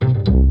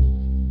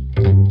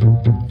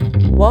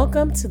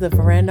Welcome to the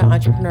Veranda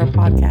Entrepreneur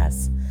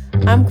Podcast.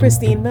 I'm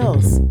Christine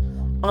Mills.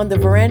 On the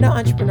Veranda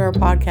Entrepreneur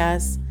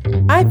Podcast,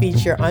 I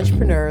feature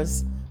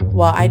entrepreneurs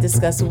while I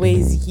discuss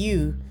ways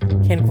you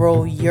can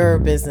grow your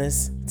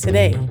business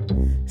today.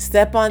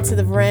 Step onto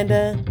the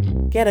veranda,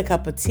 get a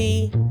cup of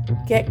tea,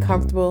 get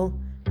comfortable,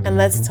 and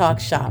let's talk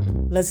shop.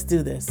 Let's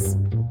do this.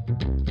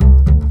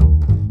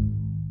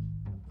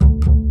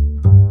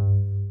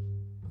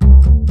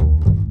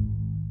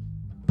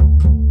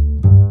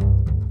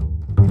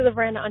 To the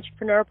Veranda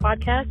Entrepreneur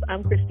Podcast,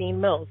 I'm Christine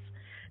Mills.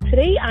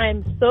 Today,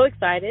 I'm so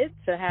excited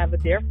to have a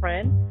dear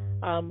friend.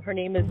 Her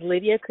name is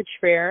Lydia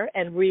Cutrer,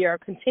 and we are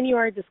continuing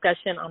our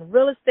discussion on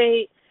real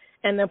estate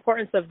and the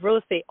importance of real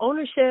estate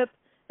ownership,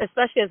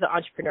 especially as an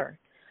entrepreneur.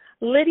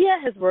 Lydia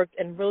has worked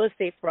in real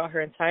estate throughout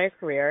her entire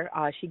career.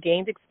 She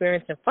gained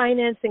experience in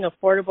financing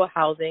affordable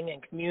housing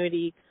and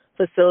community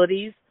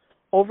facilities,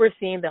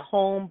 overseeing the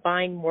home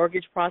buying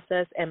mortgage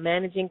process, and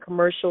managing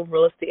commercial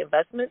real estate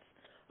investments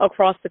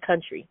across the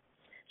country.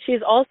 She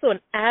is also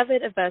an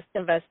avid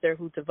investor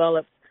who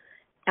develops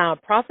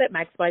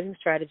profit-maximizing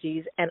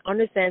strategies and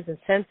understands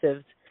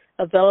incentives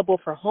available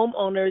for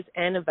homeowners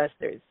and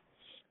investors.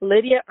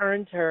 Lydia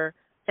earned her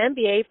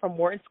MBA from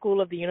Wharton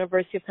School of the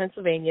University of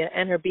Pennsylvania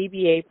and her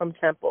BBA from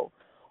Temple.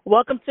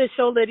 Welcome to the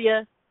show,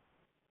 Lydia.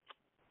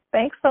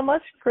 Thanks so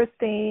much,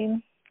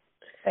 Christine.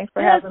 Thanks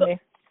for having me.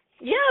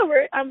 Yeah,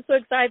 I'm so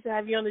excited to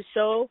have you on the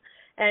show.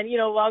 And,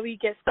 while we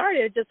get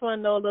started, I just want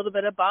to know a little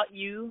bit about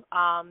you.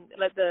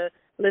 Let the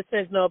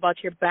listeners know about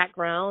your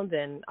background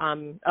and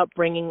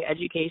upbringing,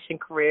 education,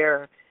 career,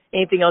 or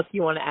anything else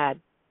you want to add.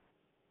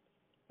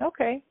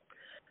 Okay.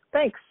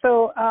 Thanks.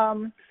 So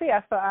I'm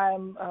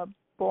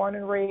born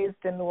and raised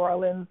in New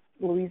Orleans,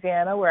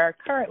 Louisiana, where I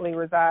currently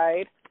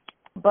reside.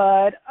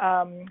 But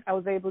I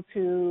was able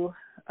to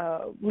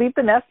leave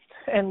the nest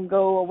and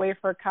go away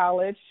for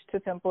college to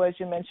Temple, as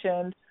you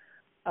mentioned.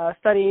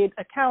 Studied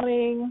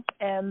accounting,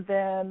 and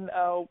then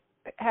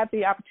had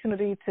the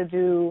opportunity to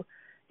do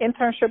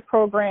internship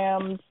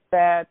programs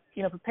that,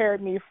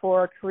 prepared me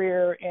for a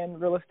career in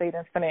real estate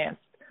and finance.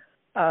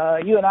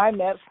 You and I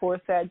met, of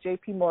course, at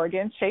J.P.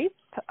 Morgan Chase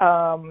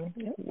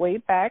way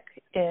back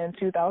in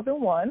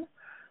 2001.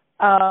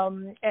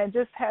 And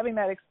just having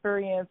that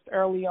experience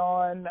early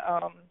on,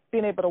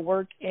 being able to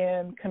work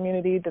in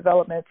community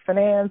development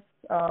finance,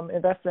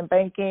 investment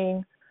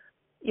banking,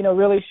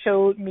 really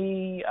showed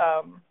me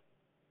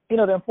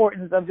the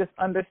importance of just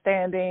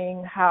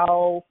understanding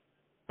how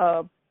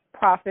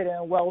profit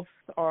and wealth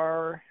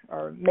are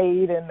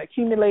made and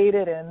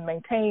accumulated and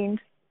maintained.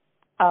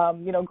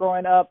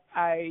 Growing up,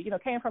 I,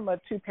 came from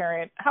a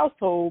two-parent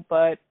household,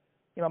 but,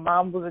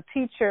 mom was a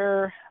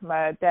teacher.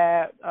 My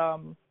dad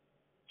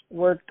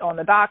worked on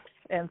the docks.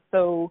 And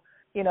so,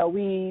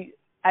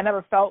 I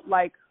never felt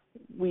like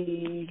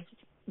we,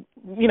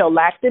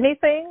 lacked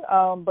anything,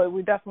 but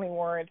we definitely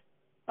weren't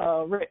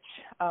rich,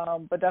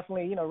 but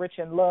definitely, rich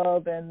in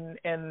love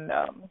and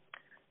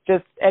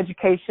just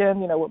education,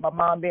 with my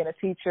mom being a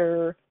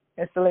teacher,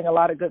 instilling a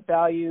lot of good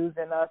values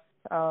in us.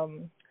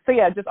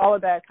 Just all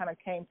of that kind of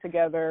came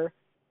together,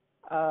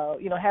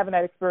 having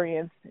that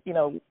experience,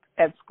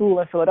 at school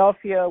in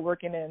Philadelphia,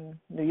 working in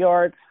New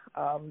York,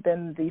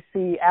 then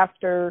D.C.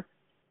 after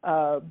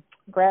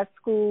grad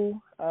school,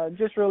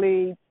 just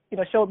really,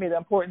 showed me the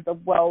importance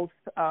of wealth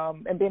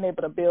and being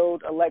able to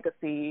build a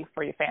legacy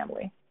for your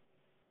family.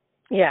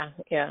 Yeah,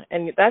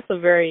 and that's a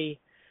very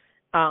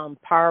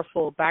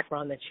powerful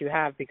background that you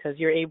have because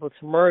you're able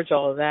to merge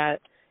all of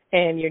that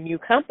and your new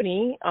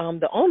company,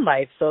 the Own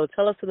Life. So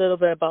tell us a little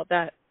bit about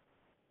that.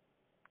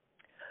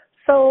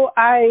 So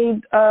I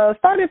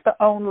started the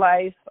Own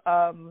Life,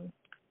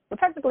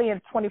 technically in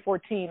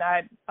 2014.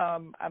 I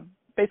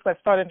basically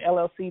started an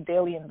LLC,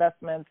 Daily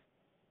Investments,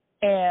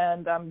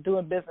 and I'm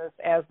doing business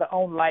as the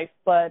Own Life.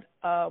 But,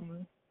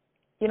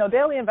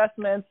 Daily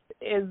Investments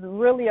is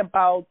really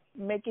about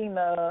making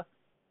the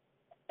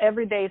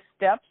everyday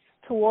steps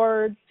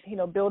towards,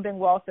 building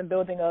wealth and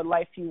building a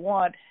life you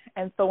want.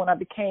 And so when I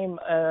became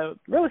a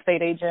real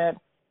estate agent,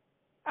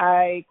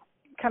 I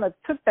kind of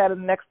took that a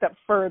next step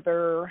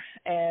further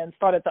and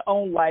started the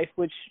Own Life,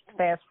 which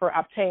stands for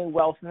Obtain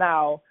Wealth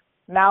Now.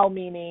 Now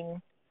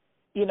meaning,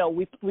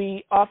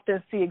 we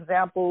often see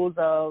examples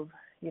of,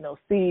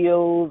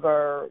 CEOs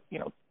or,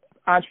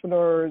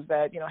 entrepreneurs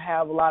that,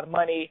 have a lot of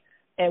money,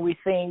 and we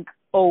think,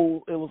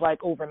 oh, it was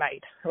like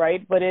overnight,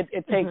 right? But it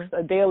takes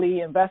a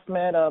daily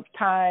investment of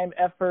time,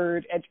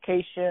 effort,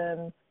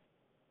 education,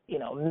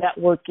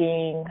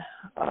 networking,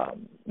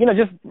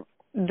 just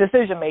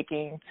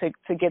decision-making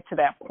to get to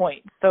that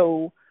point.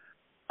 So,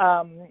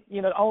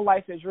 Own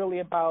Life is really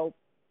about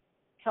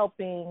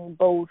helping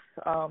both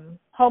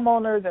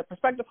homeowners and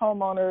prospective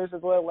homeowners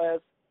as well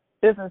as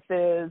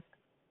businesses,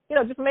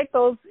 just make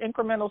those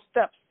incremental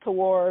steps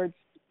towards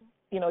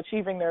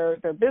achieving their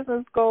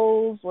business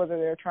goals, whether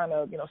they're trying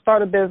to,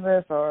 start a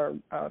business or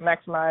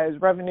maximize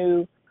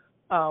revenue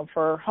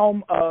for a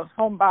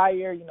home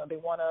buyer. They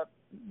want to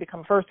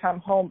become a first-time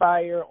home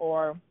buyer,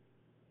 or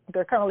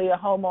they're currently a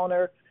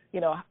homeowner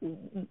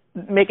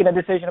making a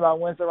decision about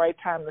when's the right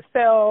time to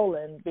sell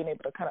and being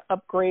able to kind of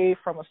upgrade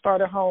from a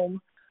starter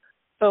home.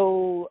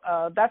 So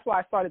that's why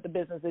I started the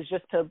business, is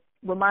just to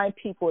remind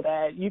people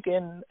that you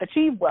can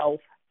achieve wealth.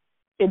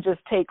 It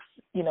just takes,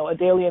 a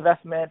daily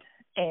investment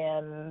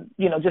and,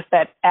 just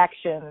that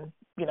action,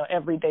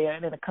 every day,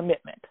 and then a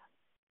commitment.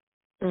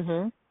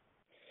 Mhm.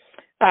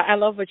 I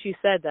love what you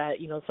said, that,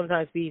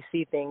 sometimes we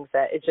see things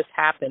that it just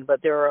happened,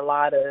 but there are a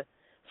lot of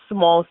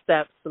small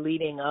steps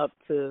leading up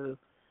to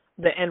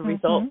the end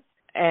result.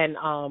 And,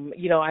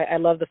 I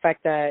love the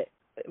fact that,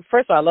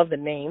 first of all, I love the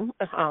name,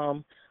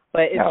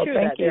 but it's true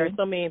that there are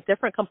so many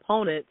different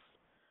components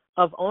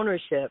of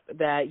ownership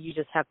that you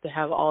just have to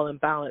have all in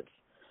balance.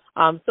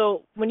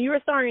 So when you were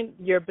starting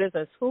your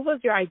business, who was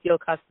your ideal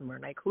customer?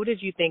 Like, who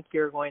did you think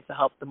you're going to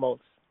help the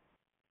most?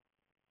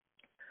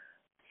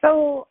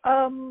 So,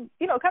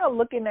 kind of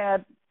looking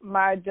at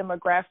my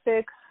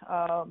demographic,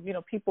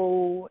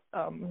 people,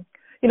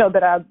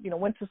 that I,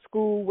 went to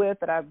school with,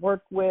 that I've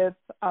worked with,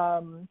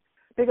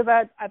 because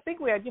I think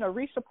we had,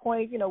 reached a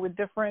point, with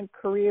different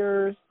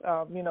careers,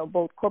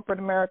 both corporate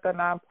America,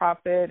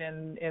 nonprofit,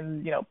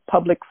 and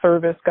public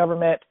service,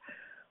 government.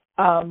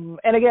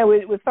 And again,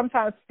 we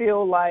sometimes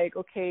feel like,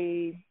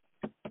 okay,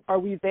 are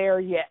we there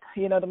yet?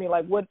 You know what I mean?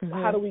 Like,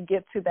 how do we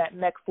get to that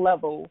next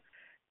level?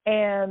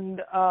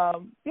 And,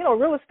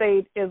 real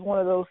estate is one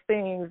of those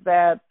things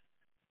that,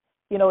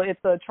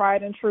 it's a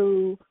tried and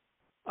true,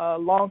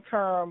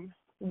 long-term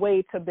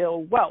way to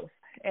build wealth.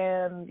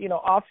 And,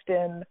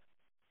 often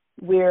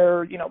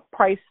we're,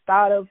 priced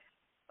out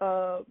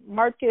of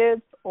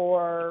markets,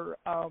 or,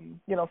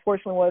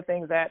 fortunately, one of the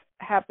things that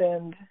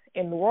happened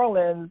in New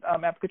Orleans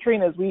after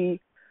Katrina is we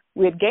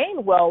had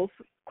gained wealth,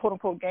 quote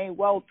unquote, gained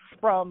wealth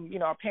from,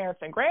 our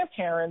parents and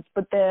grandparents,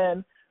 but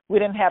then we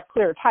didn't have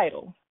clear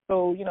title.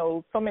 So,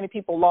 so many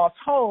people lost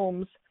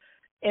homes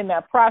in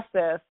that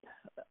process.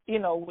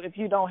 If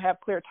you don't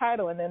have clear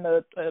title and then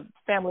a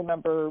family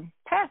member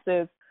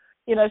passes,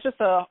 it's just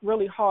a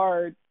really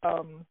hard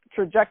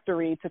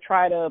trajectory to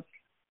try to,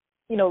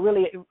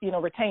 really,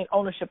 retain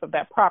ownership of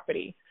that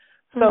property.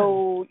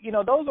 So,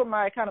 those are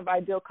my kind of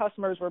ideal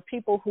customers, were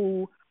people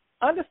who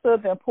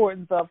understood the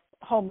importance of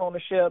home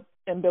ownership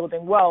and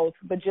building wealth,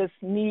 but just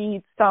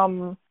need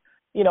some,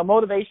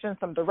 motivation,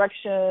 some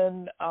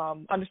direction,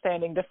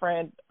 understanding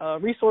different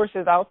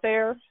resources out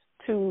there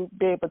to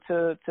be able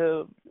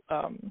to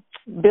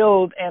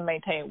build and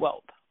maintain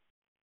wealth.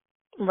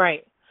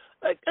 Right.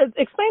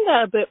 Explain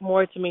that a bit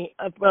more to me,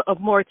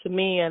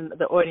 and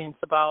the audience,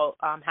 about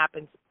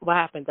what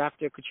happens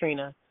after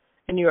Katrina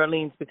in New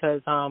Orleans,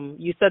 because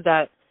you said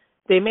that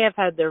they may have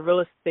had their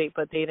real estate,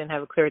 but they didn't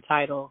have a clear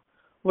title.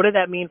 What did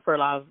that mean for a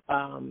lot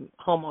of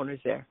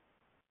homeowners there?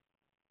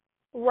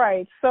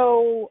 Right.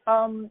 So,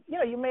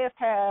 you may have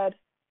had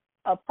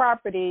a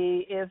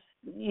property if,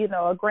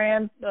 a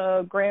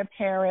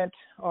grandparent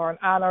or an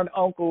aunt or an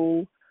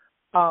uncle,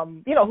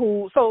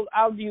 so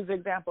I'll use the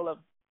example of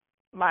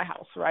my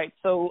house, right?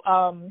 So,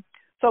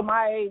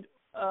 my,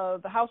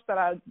 the house that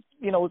I,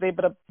 was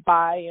able to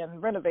buy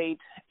and renovate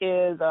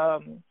is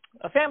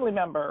a family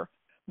member,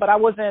 but I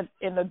wasn't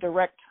in the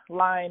direct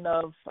line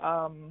of,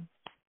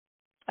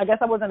 I guess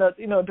I wasn't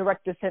a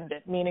direct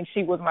descendant, meaning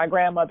she was my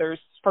grandmother's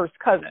first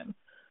cousin.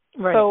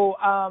 Right. So,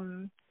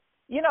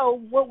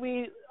 what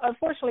we,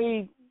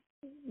 unfortunately,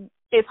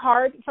 it's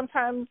hard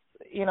sometimes,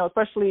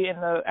 especially in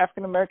the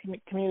African-American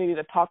community,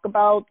 to talk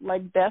about,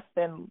 like, death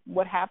and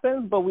what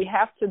happens, but we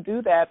have to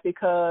do that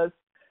because,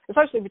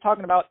 especially if you're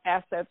talking about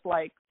assets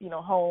like,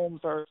 homes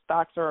or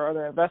stocks or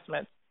other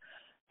investments.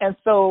 And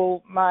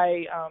so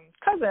my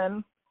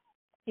cousin,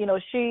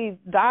 she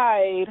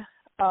died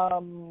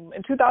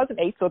in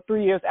 2008, so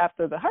 3 years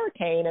after the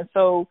hurricane. And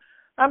so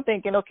I'm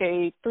thinking,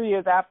 okay, 3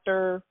 years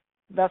after,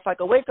 that's like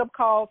a wake-up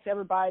call to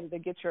everybody to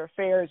get your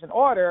affairs in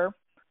order.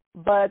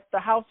 But the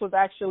house was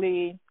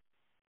actually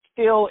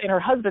still in her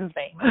husband's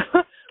name,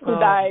 who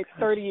died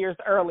 30 years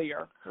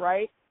earlier,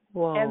 right?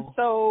 Whoa. And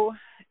so,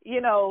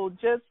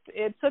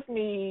 it took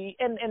me,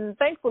 and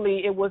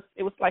thankfully it was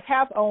like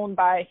half owned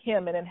by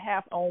him and then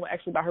half owned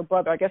actually by her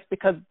brother, I guess,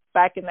 because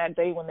back in that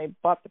day when they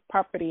bought the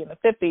property in the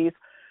 50s,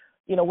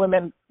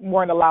 women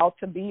weren't allowed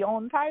to be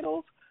on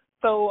titles.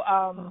 So,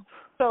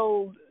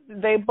 so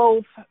they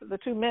both, the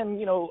two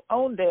men,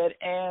 owned it,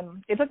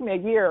 and it took me a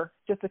year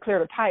just to clear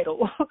the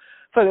title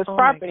for this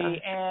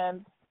property.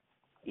 And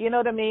you know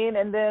what I mean?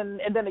 And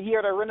then a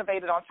year to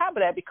renovate it on top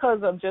of that, because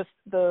of just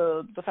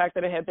the fact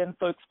that it had been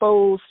so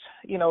exposed,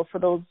 for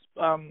those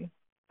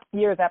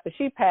years after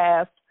she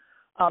passed.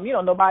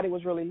 Nobody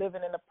was really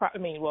living in the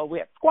we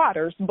had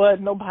squatters, but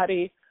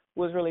nobody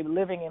was really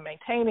living and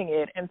maintaining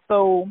it. And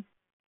so,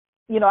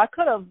 I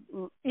could have,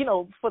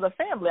 for the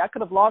family, I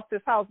could have lost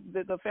this house.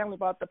 The family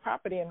bought the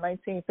property in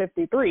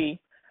 1953.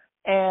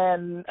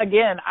 And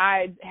again,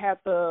 I had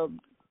the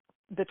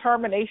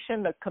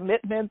determination, the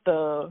commitment,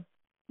 the,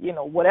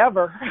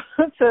 whatever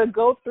to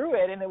go through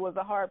it. And it was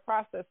a hard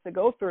process to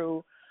go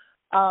through.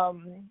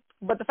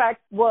 But the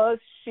fact was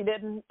she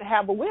didn't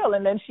have a will,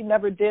 and then she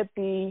never did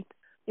the,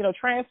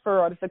 transfer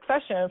or the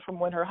succession from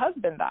when her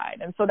husband died.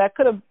 And so that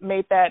could have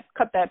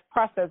cut that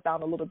process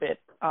down a little bit.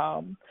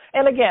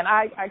 And again,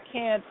 I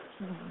can't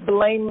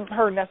blame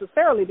her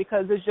necessarily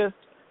because it's just,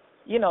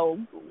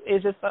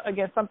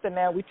 again, something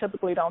that we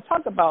typically don't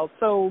talk about.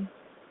 So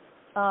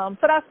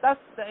that's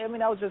that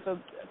was just a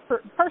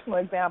personal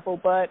example,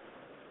 but,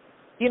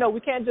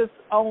 we can't just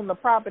own the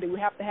property. We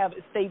have to have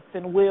estates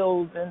and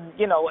wills and,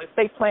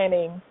 estate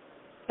planning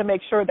to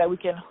make sure that we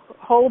can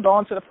hold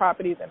on to the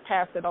properties and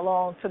pass it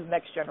along to the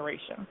next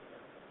generation.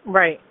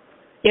 Right.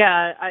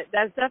 Yeah,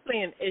 that's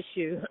definitely an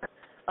issue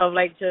of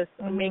just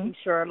making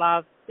sure a lot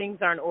of things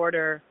are in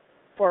order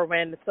for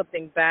when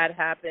something bad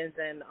happens.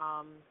 And,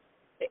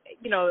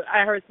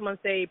 I heard someone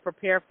say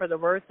prepare for the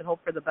worst and hope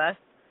for the best.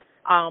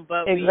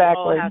 But exactly. We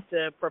all have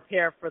to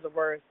prepare for the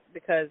worst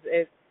because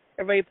it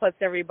really puts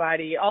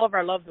all of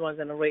our loved ones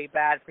in a really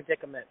bad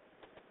predicament.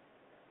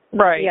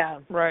 Right. Yeah.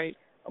 Right.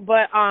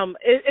 But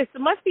it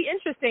must be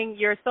interesting.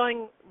 You're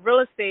selling real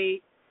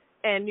estate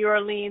in New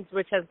Orleans,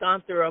 which has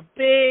gone through a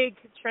big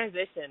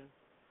transition.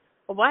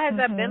 What has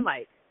that been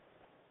like?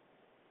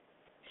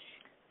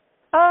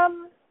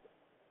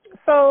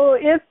 So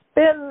it's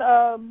been,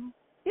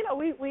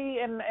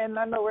 and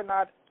I know we're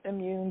not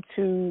immune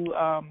to,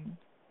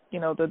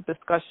 the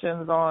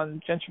discussions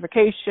on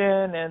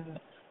gentrification and,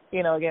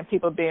 again,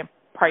 people being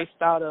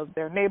priced out of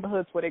their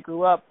neighborhoods where they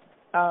grew up.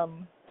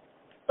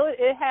 So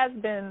it has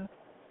been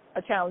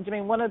a challenge. I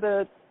mean,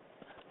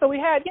 so we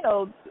had,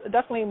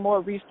 definitely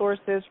more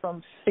resources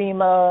from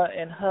FEMA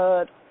and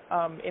HUD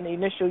in the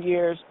initial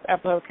years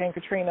after Hurricane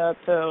Katrina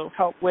to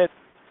help with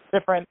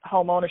different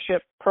home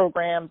ownership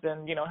programs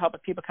and,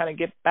 helping people kind of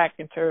get back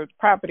into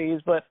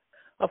properties. But,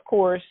 of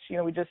course,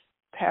 we just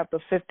have the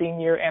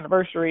 15-year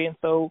anniversary. And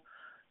so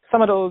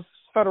some of those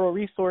federal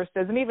resources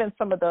and even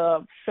some of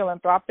the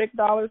philanthropic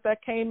dollars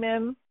that came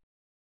in,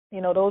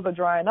 those are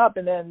drying up.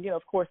 And then,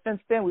 of course,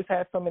 since then we've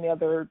had so many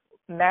other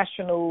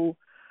national,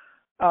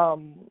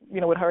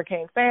 with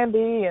Hurricane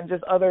Sandy and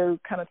just other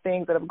kind of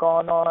things that have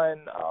gone on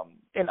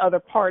in other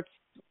parts.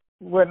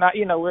 We're not,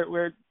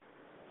 we're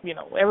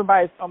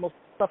everybody's almost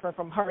suffering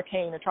from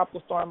hurricane and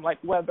tropical storm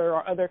like weather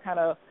or other kind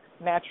of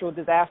natural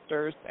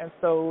disasters. And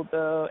so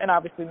and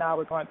obviously now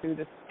we're going through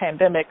this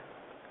pandemic.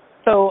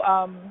 So,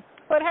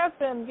 so it has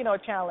been, a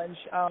challenge.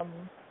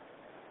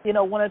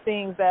 One of the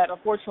things that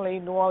unfortunately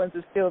New Orleans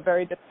is still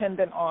very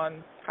dependent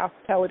on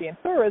hospitality and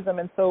tourism,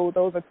 and so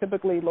those are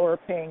typically lower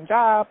paying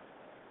jobs.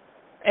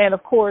 And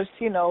of course,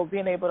 being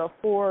able to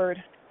afford,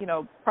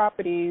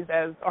 properties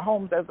or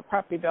homes as the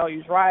property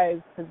values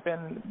rise has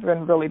been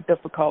really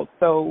difficult.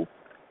 So,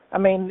 I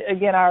mean,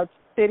 again, our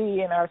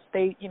city and our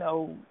state,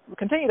 we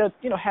continue to,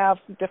 have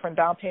different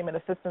down payment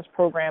assistance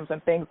programs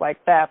and things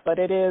like that, but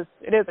it is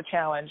a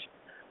challenge.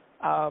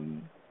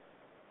 And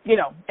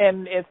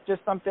it's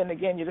just something,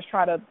 again, you just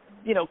try to,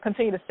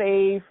 continue to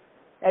save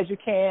as you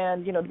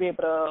can, to be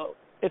able to,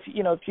 if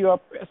you're an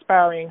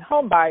aspiring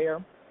home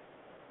buyer,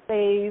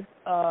 save,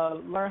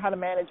 learn how to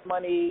manage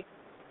money,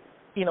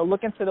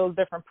 look into those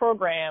different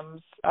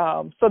programs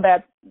so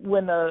that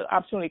when the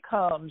opportunity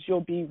comes, you'll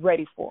be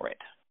ready for it.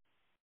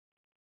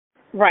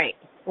 Right.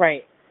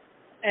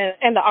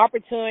 And the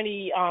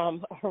opportunity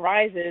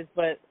arises,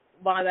 but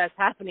while that's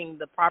happening,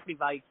 the property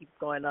value keeps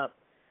going up.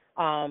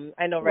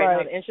 I know right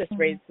now the interest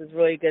rates is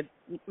really good,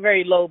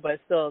 very low, but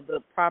still the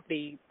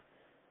property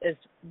is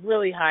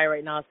really high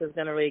right now, so it's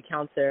going to really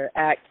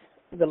counteract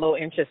the low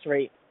interest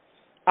rate.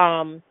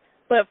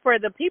 But for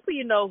the people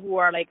who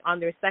are on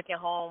their second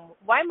home,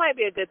 why might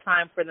be a good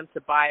time for them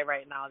to buy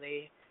right now?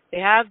 They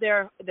have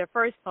their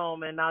first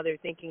home, and now they're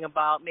thinking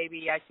about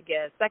maybe I should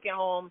get a second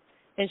home.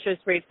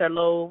 Interest rates are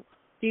low.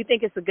 Do you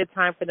think it's a good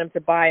time for them to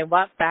buy, and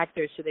what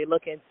factors should they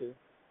look into?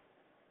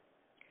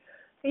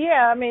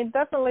 Yeah, I mean,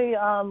 definitely,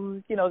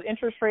 the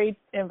interest rate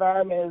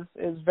environment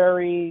is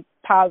very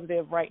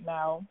positive right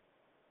now.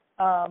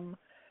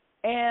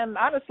 And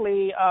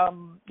honestly,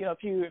 if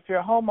you're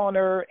a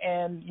homeowner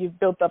and you've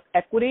built up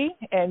equity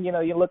and,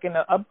 you're looking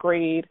to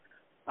upgrade,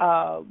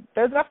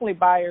 there's definitely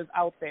buyers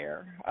out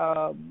there.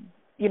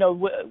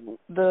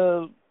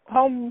 The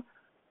home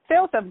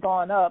sales have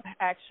gone up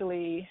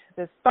actually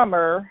this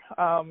summer,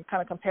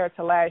 kind of compared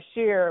to last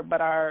year,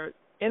 but our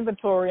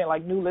inventory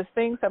and new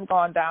listings have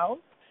gone down.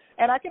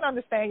 And I can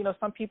understand,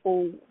 some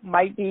people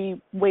might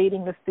be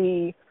waiting to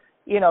see,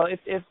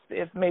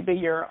 if maybe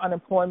your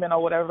unemployment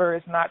or whatever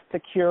is not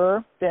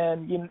secure,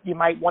 then you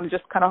might want to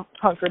just kind of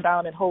hunker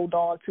down and hold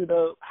on to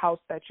the house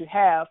that you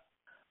have.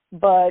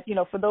 But,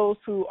 for those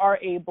who are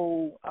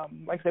able,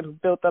 like I said,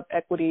 who've built up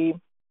equity,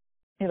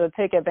 to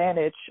take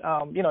advantage,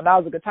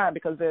 now's a good time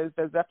because there's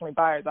definitely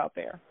buyers out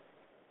there.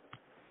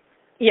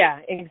 Yeah,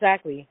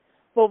 exactly.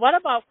 But what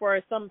about for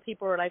some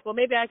people who are like, well,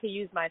 maybe I could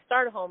use my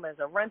starter home as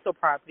a rental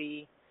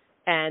property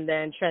and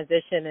then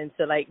transition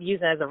into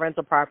using it as a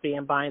rental property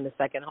and buying the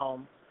second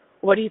home.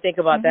 What do you think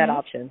about that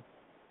option?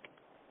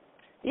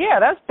 Yeah,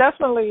 that's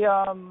definitely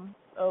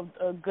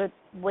a good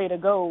way to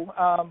go.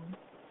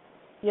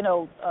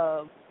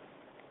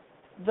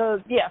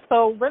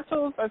 So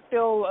rentals are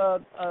still,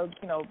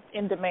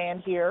 in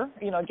demand here,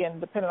 again,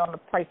 depending on the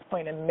price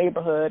point in the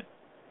neighborhood.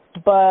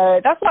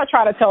 But that's what I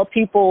try to tell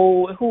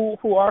people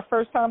who are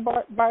first-time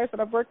buyers that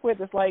I've worked with.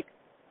 It's like,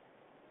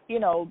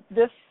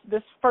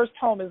 this first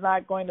home is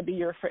not going to be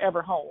your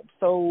forever home.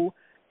 So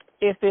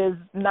if it's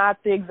not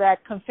the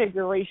exact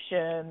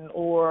configuration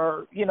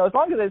or, as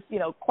long as it's,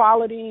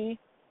 quality,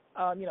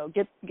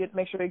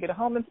 make sure you get a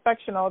home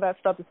inspection, all that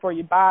stuff before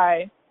you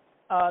buy.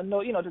 To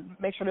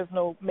make sure there's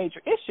no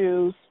major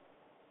issues.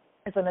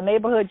 It's in the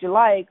neighborhood you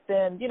like,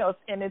 then,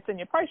 and it's in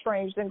your price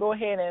range, then go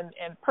ahead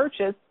and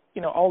purchase,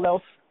 all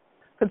else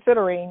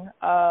considering,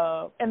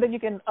 and then you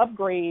can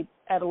upgrade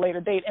at a later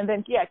date. And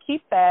then,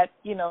 keep that,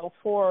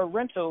 for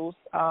rentals,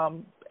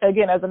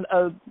 again, as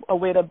a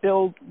way to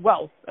build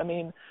wealth. I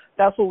mean,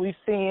 that's what we've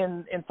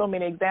seen in so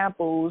many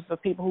examples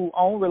of people who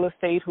own real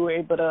estate who are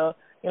able to,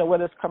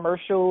 whether it's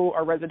commercial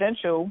or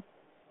residential,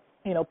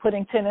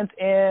 putting tenants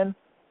in,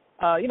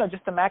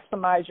 just to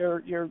maximize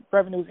your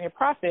revenues and your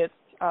profits,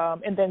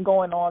 and then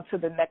going on to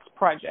the next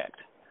project.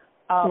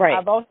 Right.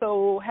 I've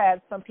also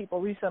had some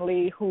people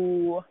recently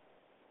who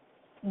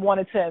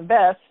wanted to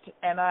invest,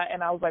 and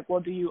I was like, well,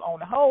 do you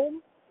own a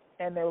home?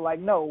 And they were like,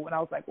 no. And I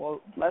was like,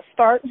 well, let's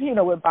start,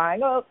 with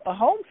buying a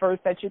home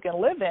first that you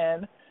can live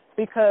in,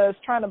 because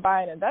trying to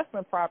buy an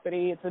investment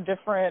property, it's a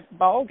different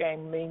ball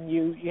game. I mean,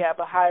 you have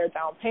a higher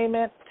down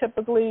payment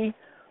typically.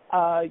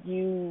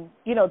 The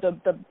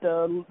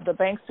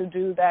banks who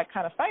do that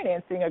kind of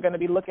financing are going to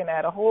be looking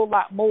at a whole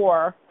lot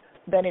more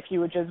than if you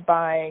were just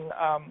buying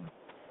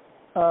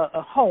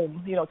a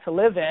home, to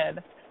live in,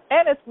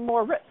 and it's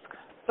more risk.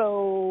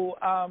 So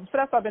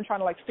that's why I've been trying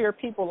to steer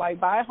people,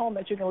 buy a home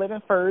that you can live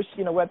in first,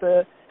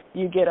 whether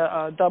you get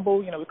a double,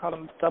 we call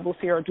them doubles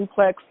here, or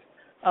duplex,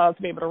 to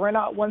be able to rent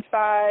out one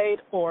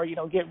side, or,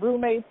 get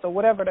roommates or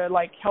whatever to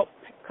help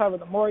cover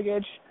the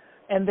mortgage.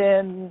 And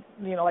then,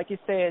 like you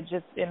said,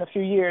 just in a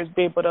few years,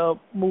 be able to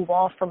move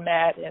on from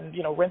that and,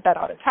 rent that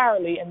out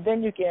entirely. And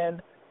then you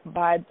can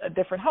buy a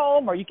different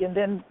home, or you can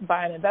then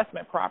buy an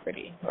investment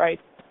property, right?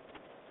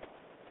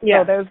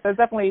 Yeah. So there's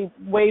definitely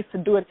ways to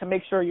do it to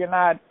make sure you're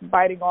not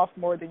biting off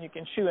more than you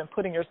can chew and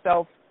putting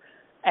yourself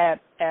at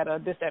a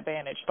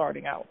disadvantage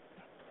starting out.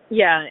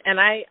 Yeah, and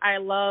I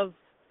love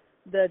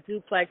the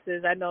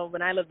duplexes. I know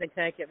when I lived in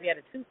Connecticut, we had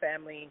a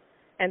 2-family.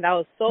 And that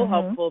was so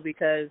helpful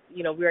because,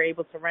 we were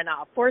able to rent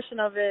out a portion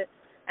of it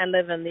and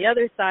live on the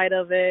other side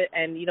of it.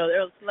 And,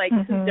 there was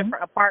 2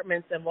 different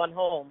apartments in one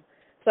home.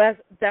 So that's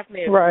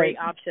definitely a great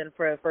option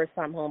for a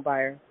first-time home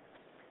buyer.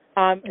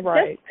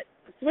 Right.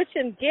 Just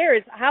switching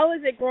gears, how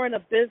is it growing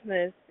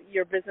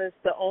your business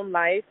to own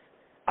life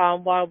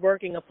while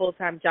working a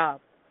full-time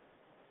job?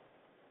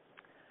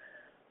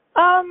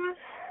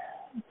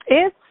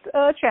 It's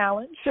a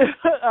challenge.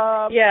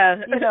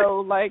 Yeah.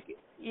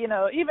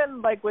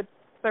 Even with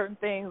certain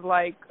things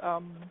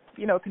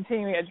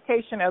continuing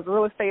education as a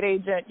real estate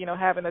agent,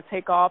 having to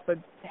take off a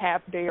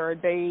half day or a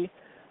day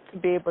to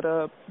be able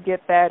to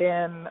get that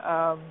in.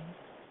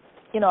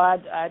 And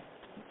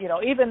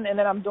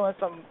then I'm doing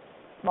some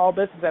small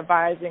business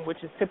advising,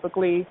 which is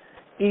typically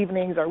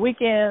evenings or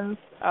weekends.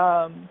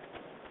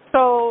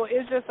 So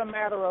it's just a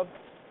matter of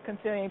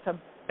continuing to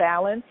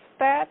balance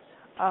that.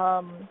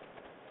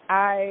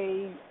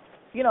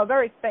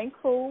 Very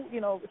thankful,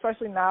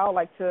 especially now,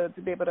 to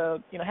be able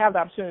to, have the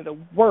opportunity to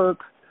work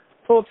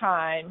full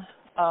time,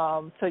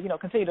 to,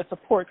 continue to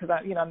support, because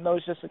I know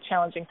it's just a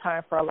challenging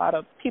time for a lot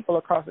of people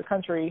across the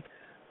country,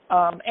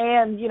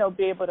 and,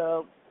 be able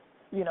to,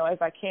 as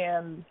I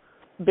can,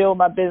 build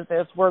my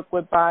business, work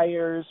with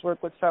buyers,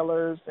 work with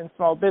sellers and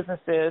small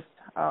businesses,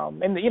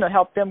 and,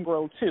 help them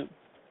grow too.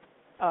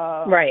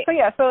 Right.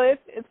 So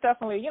it's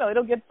definitely,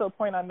 it'll get to a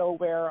point I know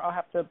where I'll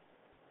have to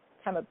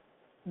kind of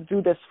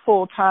do this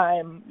full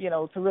time,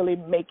 to really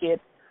make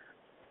it,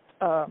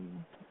 to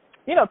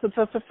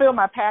fulfill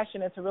my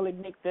passion and to really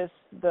make this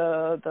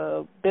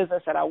the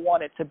business that I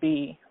want it to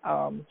be.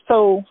 I'm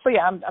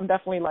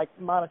definitely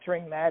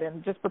monitoring that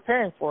and just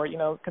preparing for it,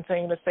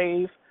 continuing to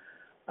save,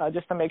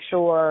 just to make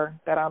sure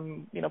that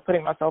I'm,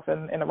 putting myself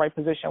in the right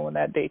position when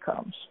that day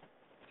comes.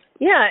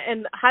 Yeah,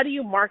 and how do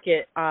you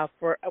market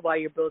while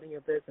you're building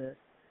your business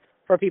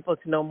for people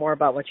to know more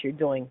about what you're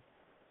doing?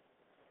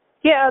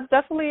 Yeah,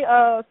 definitely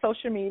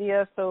social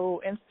media,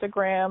 so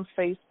Instagram,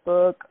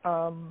 Facebook,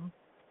 and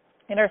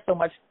there's so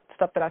much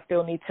stuff that I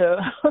still need to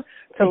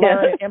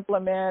learn and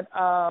implement.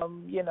 My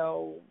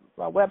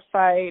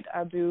website,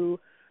 I do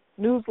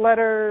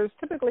newsletters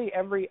typically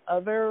every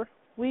other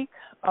week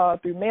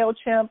through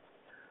MailChimp.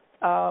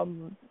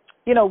 And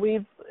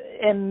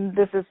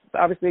this is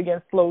obviously,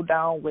 again, slowed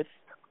down with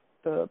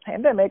the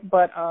pandemic,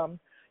 but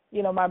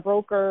my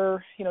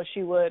broker,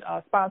 she would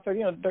sponsor,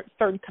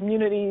 certain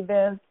community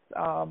events,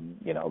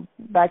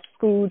 back to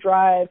school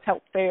drives,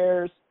 help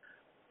fairs,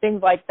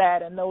 things like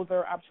that. And those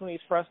are opportunities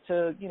for us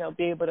to,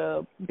 be able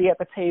to be at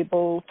the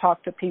table,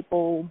 talk to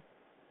people,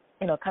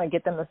 kind of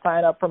get them to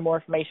sign up for more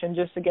information,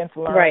 just again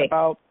to learn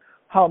about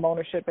home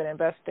ownership and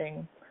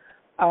investing.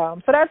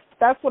 So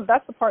that's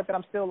the part that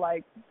I'm still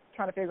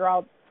trying to figure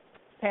out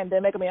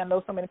pandemic, I mean, I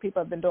know so many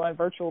people have been doing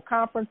virtual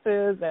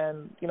conferences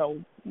and,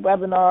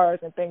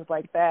 webinars and things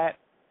like that.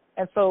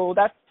 And so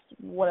that's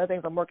one of the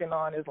things I'm working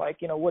on is like,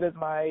 what is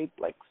my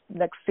like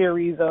next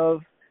series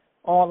of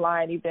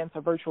online events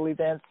or virtual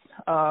events,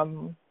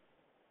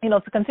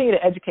 to continue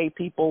to educate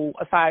people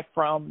aside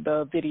from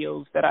the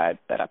videos that I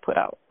put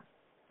out.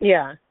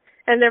 Yeah.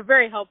 And they're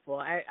very helpful.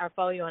 I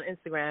follow you on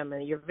Instagram,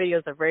 and your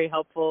videos are very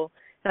helpful.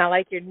 And I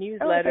like your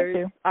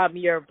newsletters. Oh, thank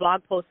you. Your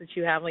blog posts that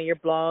you have on your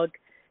blog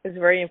is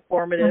very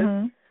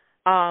informative.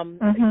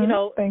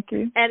 Thank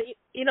you. And,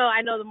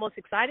 I know the most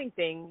exciting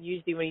thing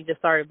usually when you just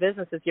start a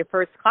business is your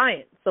first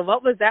client. So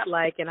what was that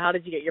like, and how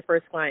did you get your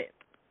first client?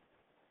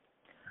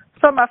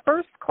 So my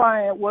first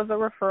client was a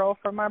referral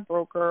from my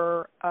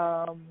broker.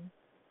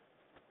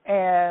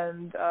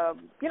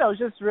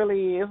 Just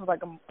really, it was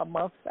like a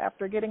month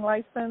after getting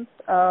licensed.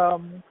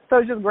 So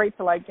it's just great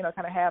to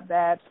kind of have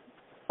that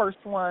first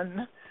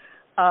one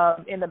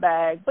in the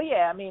bag. But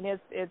yeah, I mean,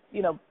 it's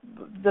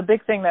the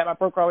big thing that my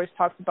broker always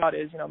talks about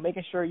is,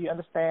 making sure you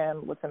understand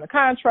what's in the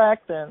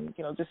contract and,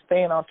 just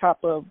staying on top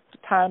of the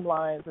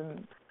timelines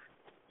and,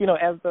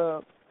 as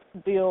the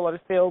deal or the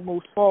sale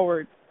moves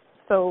forward.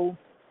 So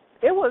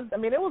it was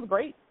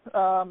great.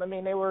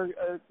 They were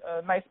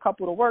a nice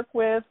couple to work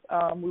with.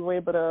 We were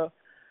able to,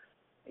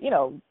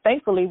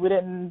 thankfully we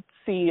didn't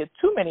see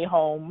too many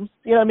homes.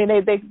 They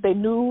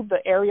knew the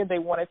area they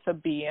wanted to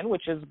be in,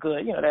 which is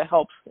good. That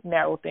helps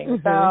narrow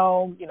things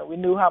down. We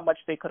knew how much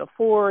they could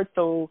afford.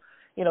 So,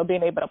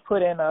 being able to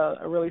put in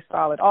a really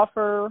solid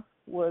offer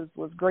was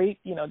great,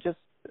 just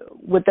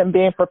with them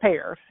being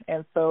prepared.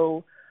 And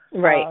so,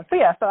 right.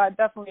 So I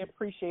definitely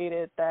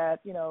appreciated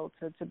that,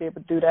 to be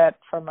able to do that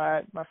for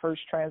my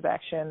first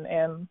transaction.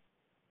 And,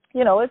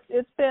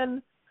 it's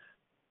been,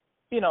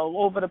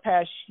 over the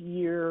past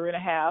year and a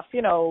half,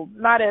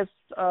 not as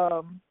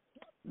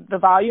the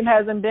volume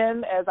hasn't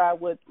been as I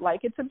would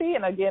like it to be.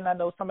 And again, I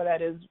know some of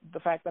that is the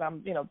fact that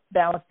I'm,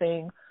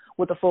 balancing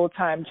with a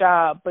full-time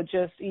job, but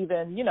just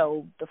even,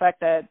 the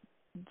fact that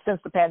since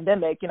the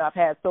pandemic, I've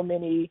had so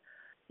many,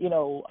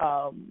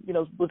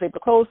 was able to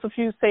close a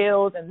few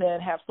sales and then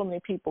have so many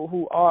people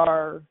who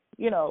are,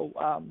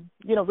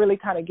 really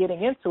kind of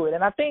getting into it.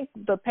 And I think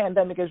the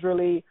pandemic is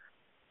really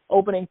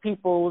opening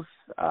people's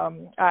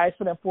eyes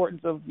to the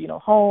importance of,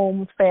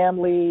 home,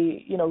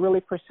 family,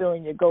 really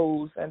pursuing your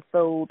goals. And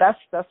so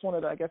that's one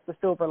of the, I guess, the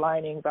silver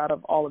linings out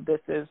of all of this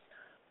is,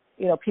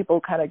 people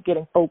kind of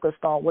getting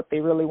focused on what they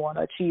really want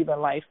to achieve in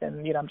life.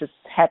 And, I'm just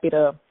happy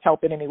to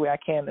help in any way I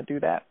can to do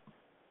that.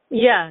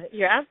 Yeah,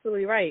 you're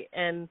absolutely right.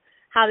 And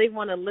how they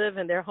want to live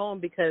in their home,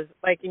 because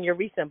like in your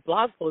recent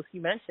blog post,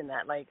 you mentioned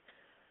that like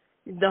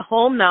the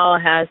home now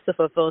has to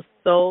fulfill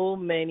so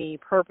many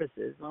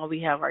purposes. Now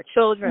we have our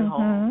children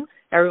home,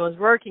 everyone's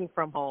working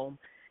from home,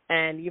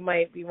 and you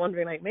might be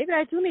wondering like, maybe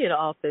I do need an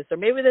office, or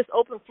maybe this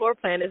open floor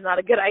plan is not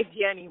a good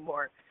idea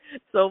anymore.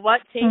 So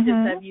what changes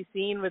have you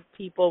seen with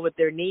people with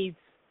their needs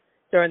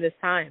during this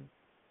time?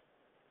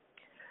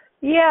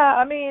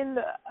 Yeah,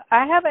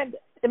 I haven't,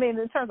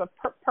 in terms of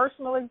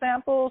personal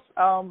examples,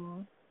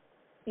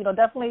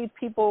 definitely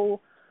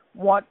people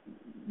want,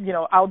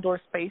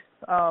 outdoor space,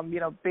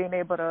 being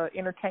able to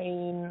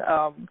entertain,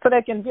 so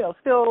they can,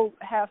 still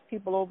have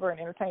people over and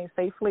entertain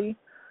safely.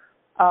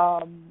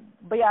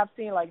 But yeah, I've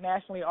seen like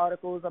nationally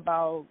articles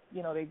about,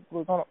 there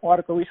was an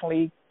article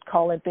recently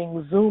calling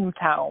things Zoom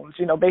towns,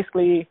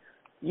 basically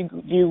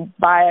you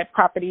buy a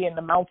property in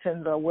the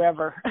mountains or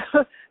wherever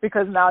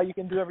because now you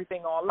can do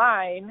everything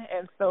online.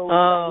 And so you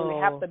don't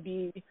really have to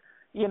be,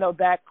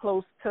 that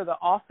close to the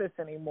office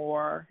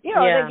anymore.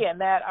 And again,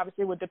 that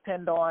obviously would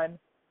depend on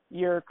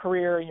your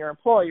career and your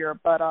employer.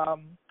 But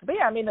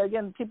yeah,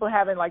 again, people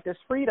having like this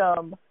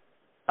freedom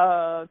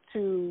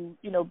to,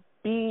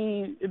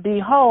 be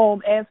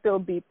home and still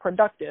be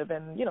productive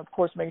and, of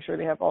course, make sure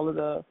they have all of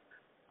the,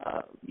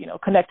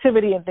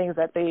 connectivity and things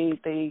that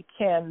they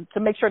can to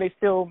make sure they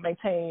still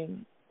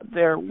maintain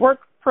their work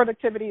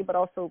productivity, but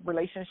also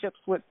relationships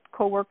with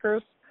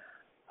coworkers.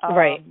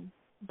 Right.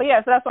 But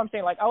yeah, so that's what I'm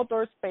saying, like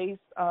outdoor space,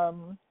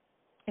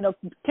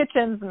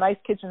 kitchens, nice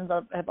kitchens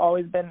have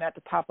always been at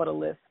the top of the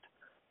list.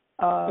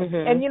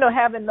 And,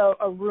 having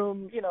a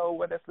room,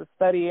 whether it's a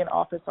study, an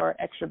office, or an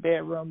extra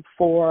bedroom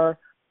for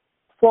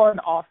an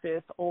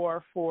office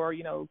or for,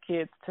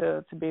 kids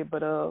to be able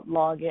to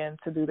log in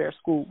to do their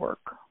schoolwork.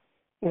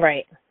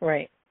 Right.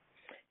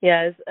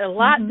 Yeah, it's a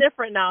lot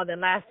different now than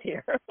last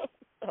year.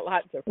 A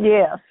lot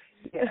different.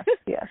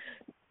 Yes.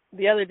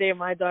 The other day,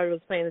 my daughter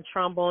was playing the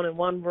trombone in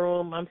one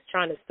room. I'm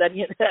trying to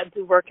study and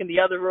do work in the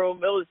other room.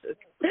 It was just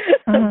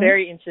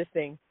very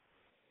interesting.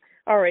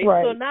 All right.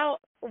 So now,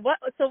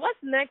 what's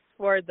next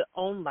for the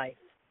Own Life?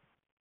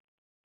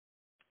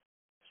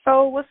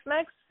 So what's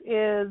next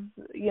is,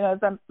 as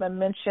I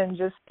mentioned,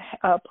 just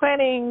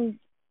planning,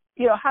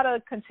 how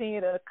to continue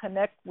to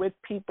connect with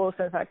people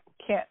since I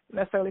can't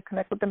necessarily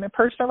connect with them in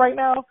person right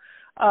now.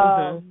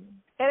 And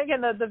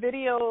again, the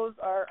videos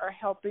are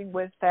helping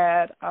with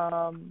that.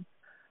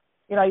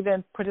 I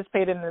even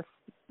participated in this.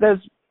 There's,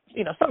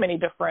 so many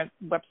different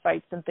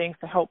websites and things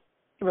to help,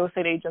 real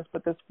estate agents,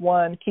 but this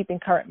one, Keeping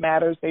Current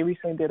Matters, they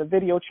recently did a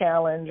video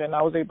challenge, and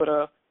I was able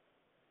to,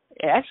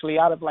 actually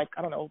out of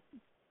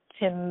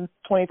 10,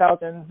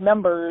 20,000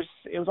 members,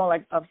 it was only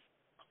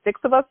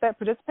 6 of us that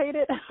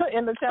participated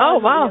in the challenge. Oh,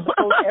 wow. You had to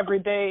post every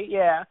day.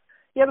 Yeah.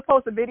 You had to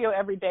post a video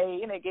every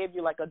day, and it gave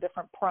you a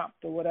different prompt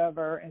or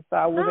whatever. And so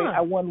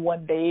I won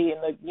one day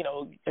and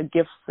a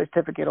gift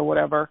certificate or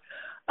whatever.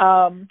 So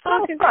it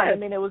was fun. I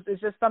mean,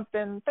 it's just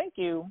something. Thank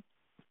you.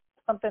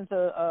 Something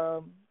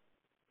to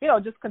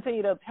just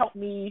continue to help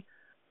me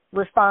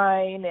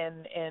refine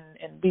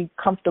and be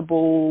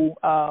comfortable,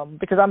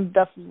 because I'm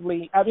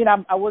definitely. I mean,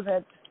 I'm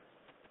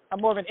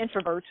more of an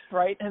introvert,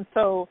 right? And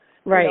so.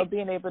 Right.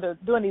 Being able to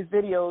doing these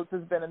videos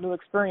has been a new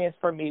experience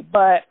for me,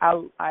 but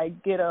I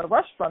get a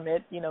rush from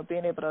it.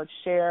 Being able to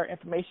share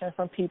information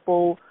from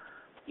people,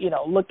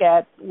 look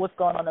at what's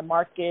going on in the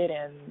market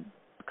and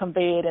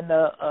convey it in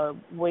a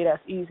way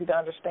that's easy to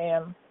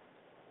understand.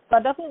 So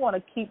I definitely want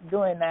to keep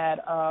doing that.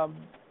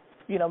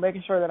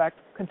 Making sure that I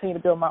continue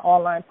to build my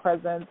online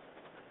presence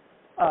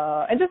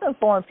and just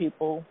inform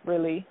people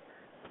really.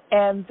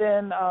 And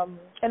then,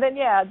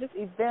 just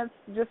events,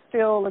 just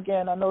feel,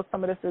 again, I know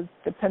some of this is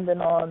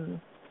dependent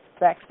on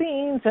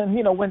vaccines and,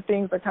 when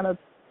things are kind of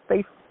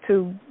safe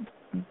to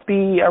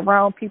be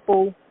around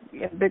people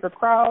in bigger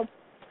crowds.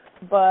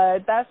 But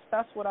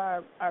that's what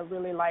I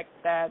really like,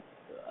 that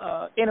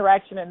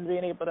interaction and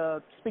being able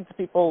to speak to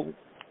people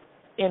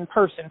in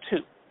person,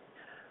 too.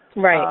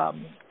 Right.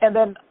 And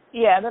then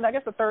I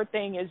guess the third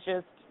thing is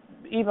just,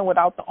 even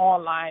without the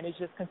online, is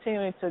just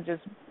continuing to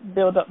just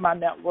build up my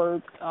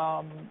network,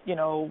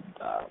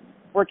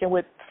 working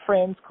with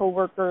friends,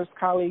 coworkers,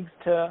 colleagues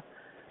to,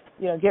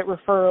 get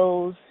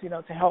referrals,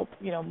 to help,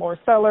 more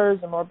sellers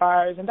and more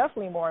buyers and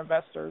definitely more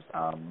investors.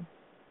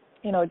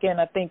 Again,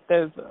 I think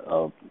there's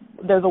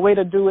a way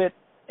to do it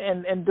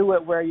and do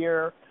it where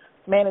you're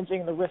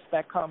managing the risk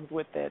that comes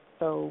with it.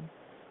 So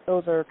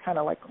those are kind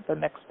of the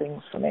next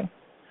things for me.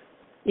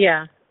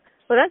 Yeah.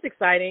 Well, that's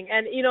exciting.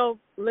 And,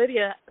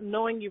 Lydia,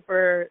 knowing you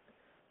for,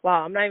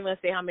 I'm not even going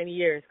to say how many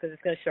years because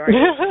it's going to shorten.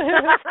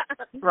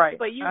 Right.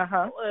 But you,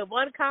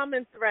 one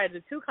common thread,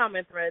 the two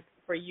common threads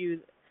for you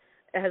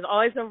has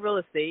always been real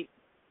estate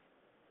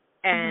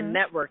and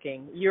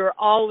networking. You're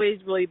always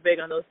really big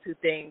on those two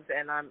things,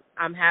 and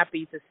I'm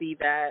happy to see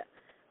that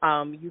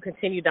you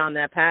continue down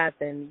that path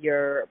and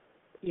you're,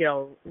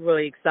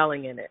 really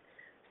excelling in it.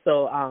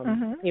 So,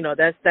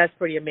 that's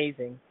pretty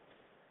amazing.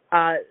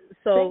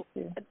 So.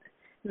 Thank you.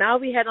 Now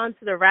we head on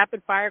to the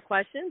rapid fire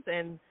questions,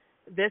 and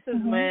this is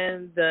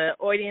when the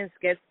audience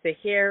gets to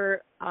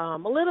hear a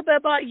little bit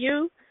about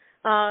you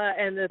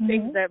and the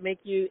things that make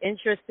you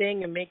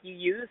interesting and make you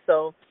you.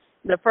 So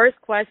the first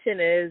question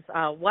is,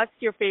 what's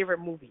your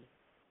favorite movie?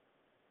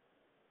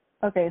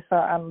 Okay, so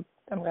I'm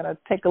going to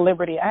take a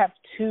liberty. I have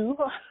 2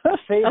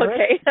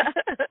 favorites.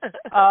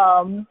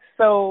 Okay.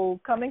 So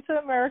Coming to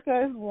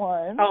America is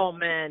one. Oh,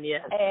 man,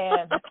 yes.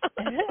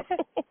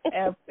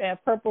 And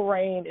Purple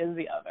Rain is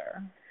the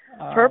other.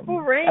 Purple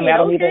Rain, I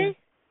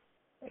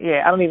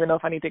don't even know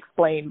if I need to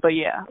explain, but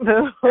yeah,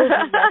 those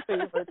are my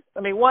favorites. I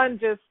mean, one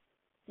just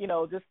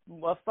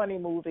a funny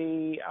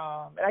movie,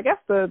 and I guess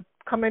the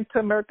Coming to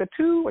America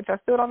 2, which I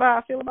still don't know how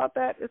I feel about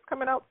that, is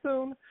coming out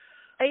soon.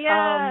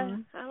 Yeah,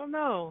 I don't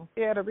know.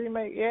 Yeah, the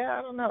remake,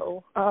 I don't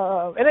know.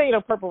 And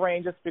then, Purple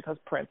Rain, just because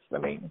Prince, I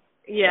mean.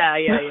 Yeah.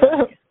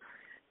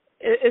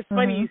 It's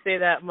funny you say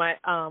that. My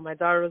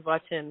daughter was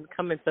watching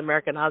Coming to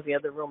America, and I was in the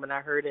other room, and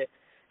I heard it.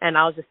 And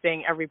I was just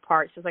saying every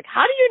part. She's like,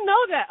 how do you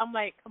know that? I'm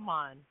like, come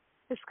on.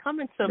 It's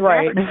Coming to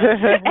America.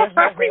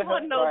 Right.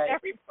 Everyone knows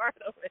every part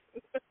of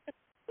it.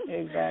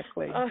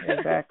 Exactly.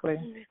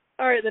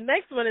 All right, the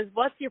next one is,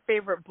 what's your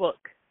favorite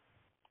book?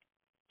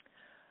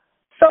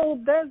 So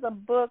there's a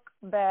book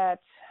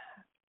that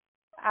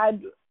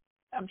I'm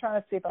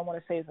trying to see if I want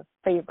to say is a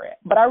favorite.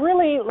 But I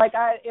really,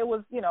 it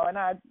was, and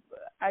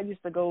I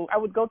used to I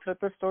would go to the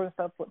thrift store and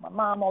stuff with my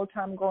mom all the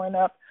time growing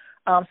up.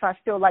 So I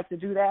still like to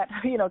do that,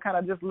 kind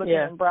of just looking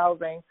and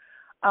browsing.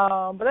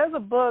 But there's a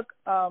book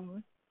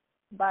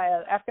by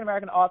an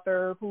African-American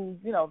author who's,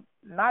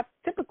 not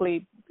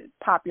typically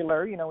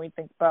popular, when you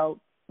think about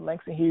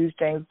Langston Hughes,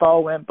 James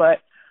Baldwin, but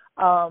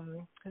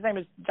his name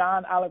is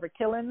John Oliver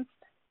Killens,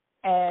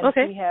 and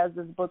he has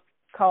this book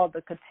called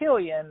The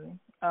Cotillion,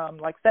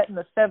 set in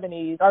the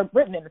 70s, or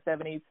written in the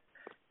 70s.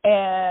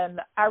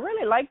 And I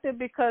really liked it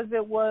because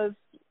it was,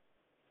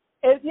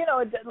 with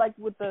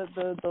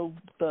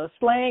the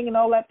slang and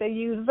all that they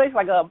use, it's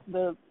basically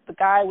the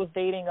guy was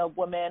dating a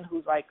woman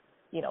who's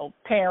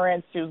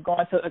parents. She was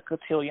going to a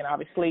cotillion,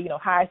 obviously,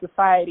 high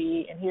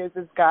society, and here's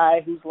this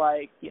guy who's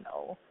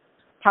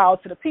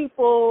proud to the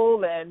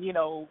people, and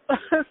so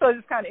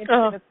it's kind of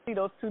interesting to see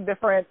those two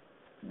different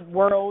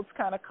worlds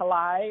kind of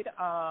collide.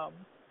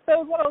 So it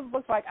was one of those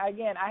books. I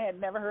had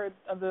never heard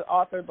of the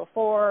author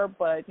before,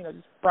 but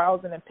just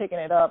browsing and picking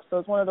it up. So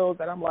it's one of those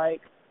that I'm I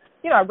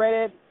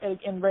read it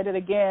and read it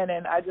again,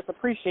 and I just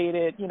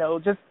appreciated,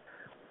 just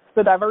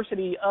the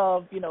diversity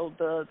of,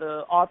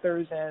 the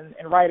authors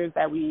and writers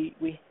that we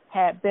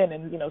had then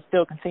and,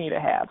 still continue to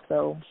have.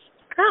 So.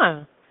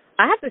 I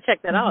I have to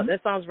check that out.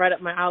 That sounds right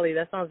up my alley.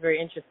 That sounds very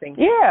interesting.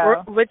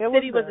 Yeah. Which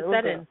city was it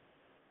set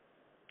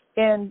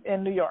in?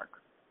 In New York.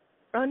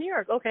 Oh, New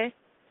York. Okay.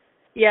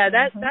 Yeah,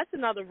 that's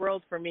another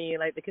world for me,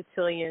 like the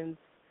cotillions.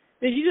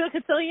 Did you do a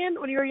cotillion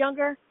when you were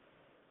younger?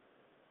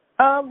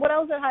 When I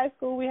was in high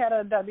school, we had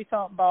a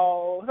debutante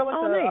ball. So I went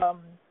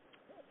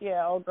to,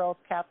 all girls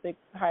Catholic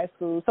high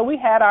school. So we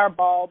had our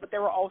ball, but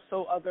there were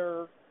also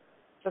other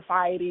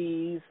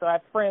societies. So I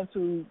had friends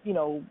who,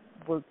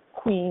 were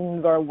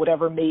queens or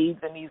whatever maids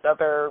in these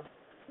other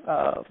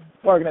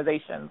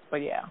organizations. But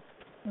yeah.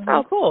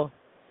 Oh, cool.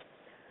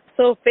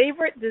 So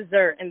favorite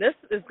dessert, and this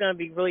is going to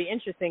be really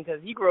interesting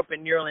because you grew up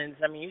in New Orleans.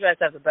 I mean, you guys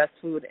have the best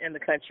food in the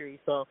country.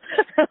 So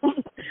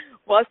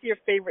what's your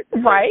favorite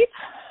dessert? Right.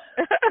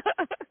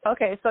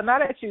 Okay, so now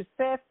that you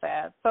said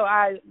that, so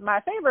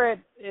my favorite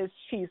is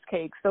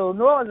cheesecake. So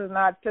New Orleans is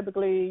not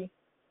typically,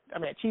 a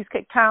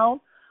cheesecake town,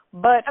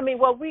 but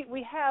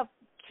we have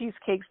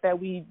cheesecakes that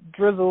we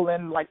drizzle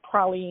in like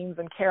pralines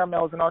and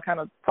caramels and all kind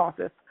of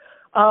sauces.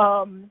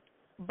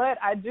 But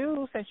I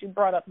do, since you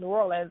brought up New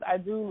Orleans, I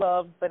do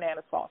love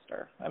bananas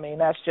Foster. That's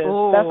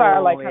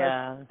our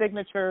kind of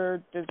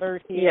signature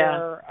dessert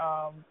here.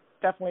 Yeah.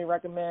 Definitely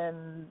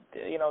recommend,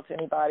 to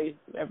anybody,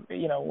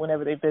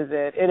 whenever they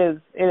visit. It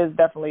is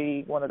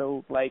definitely one of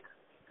those,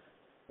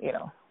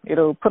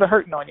 it'll put a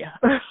hurting on you.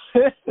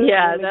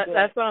 Yeah, really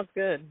that sounds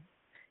good.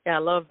 Yeah, I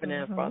love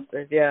banana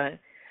Fosters, yeah.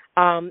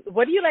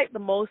 What do you like the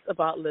most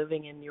about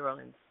living in New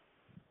Orleans?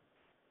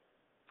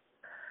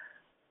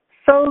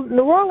 So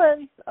New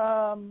Orleans,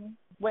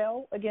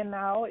 again,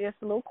 now it's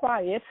a little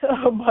quiet,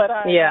 but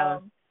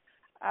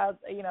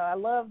I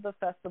love the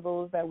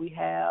festivals that we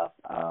have.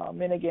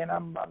 And again,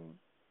 I'm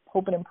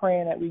hoping and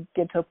praying that we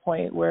get to a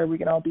point where we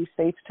can all be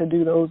safe to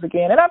do those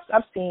again. And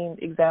I've seen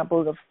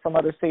examples from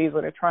other cities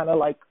where they're trying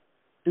to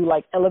do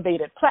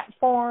elevated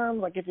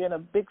platforms, like if you're in a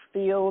big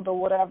field or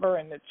whatever,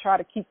 and to try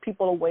to keep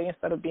people away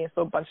instead of being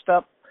so bunched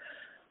up.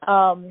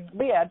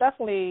 But yeah,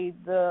 definitely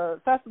the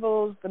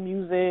festivals, the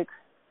music,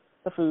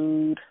 the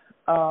food,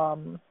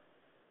 our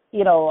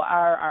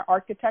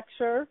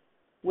architecture,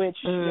 which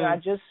I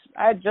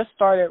just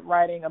started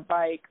riding a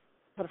bike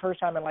for the first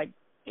time in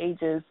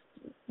ages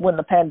when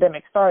the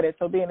pandemic started.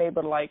 So being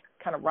able to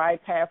kind of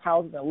ride past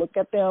houses and look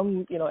at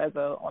them,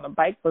 on a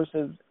bike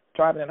versus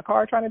driving in a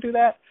car trying to do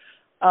that.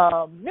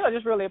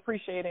 Just really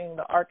appreciating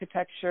the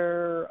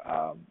architecture,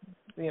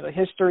 the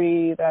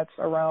history that's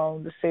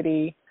around the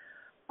city.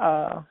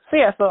 So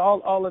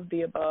all of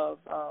the above.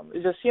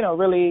 It's just,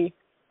 really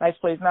nice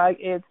place. Now,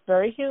 it's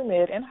very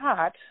humid and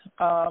hot.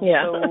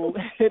 So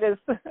it is,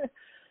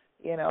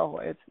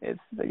 it's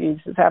you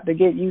just have to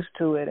get used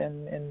to it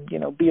and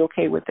be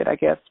okay with it, I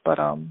guess. But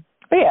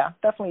yeah,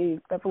 definitely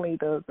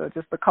the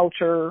just the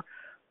culture,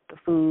 the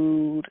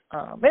food,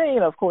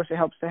 and of course it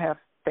helps to have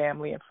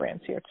family and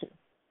friends here too.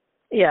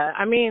 Yeah,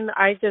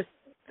 I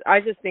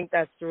just think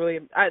that's really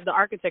the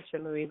architecture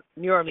in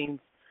New Orleans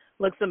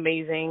looks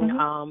amazing.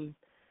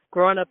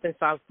 Growing up in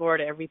South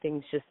Florida,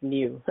 everything's just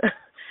new.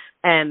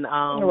 And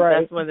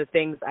that's one of the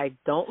things I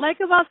don't like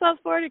about South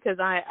Florida because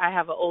I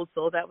have an old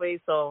soul that way.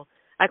 So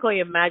I can only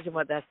imagine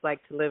what that's like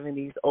to live in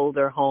these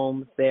older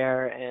homes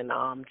there and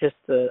just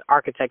the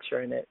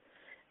architecture in it.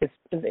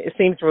 It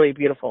seems really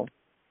beautiful.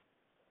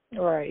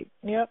 Right.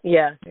 Yep.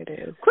 Yeah. It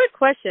is. Quick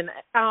question,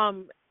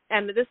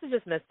 and this is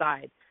just an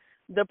aside.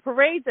 The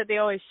parades that they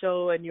always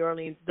show in New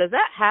Orleans, does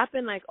that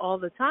happen all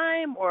the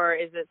time, or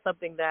is it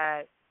something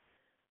that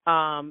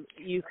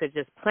you could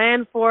just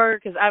plan for?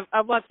 Because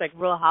I've watched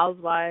Real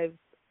Housewives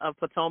of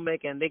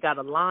Potomac, and they got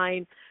a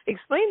line.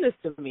 Explain this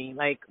to me.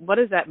 What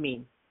does that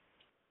mean?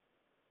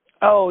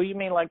 Oh, you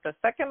mean the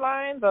second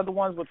lines or the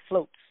ones with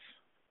floats?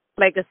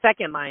 A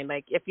second line,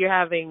 if you're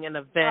having an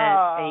event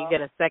and you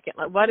get a second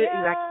line. What is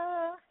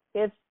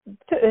It's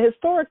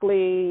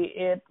historically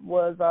it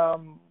was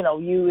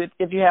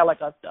if you had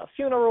a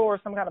funeral or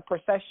some kind of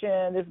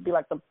procession, this would be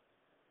the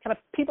kind of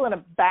people in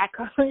the back,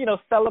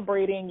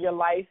 celebrating your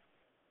life,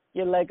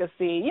 your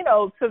legacy,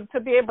 to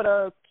be able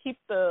to keep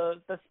the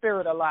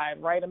spirit alive,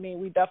 right?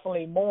 We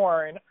definitely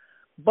mourn,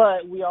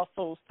 but we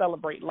also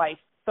celebrate life.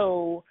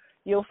 So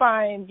you'll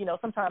find,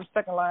 sometimes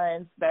second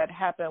lines that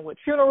happen with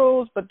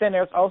funerals, but then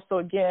there's also,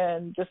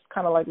 again, just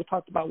kind of like we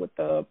talked about with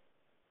the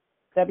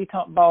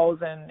debutante balls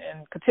and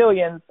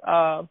cotillions.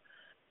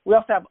 We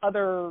also have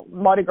other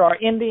Mardi Gras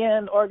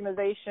Indian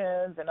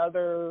organizations and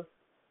other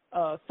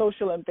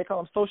they call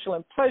them social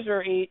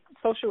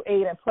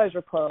aid and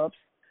pleasure clubs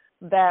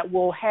that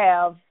will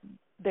have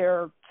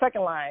their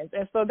second lines.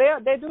 And so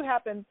they do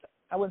happen,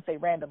 I wouldn't say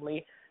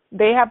randomly.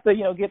 They have to,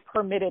 get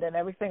permitted and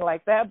everything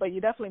like that, but you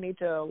definitely need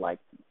to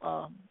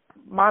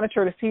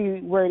monitor to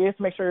see where it is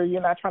to make sure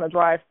you're not trying to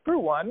drive through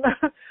one.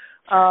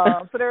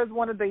 So there's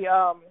one of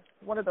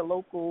the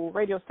local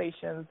radio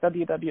stations,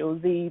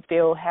 WWOZ,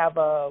 they'll have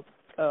a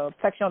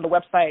section on the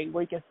website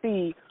where you can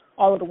see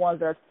all of the ones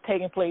that are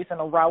taking place and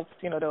the routes,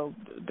 they'll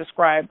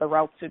describe the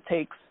routes it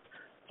takes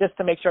just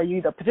to make sure you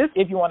either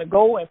if you want to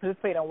go and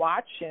participate and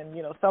watch and,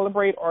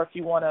 celebrate, or if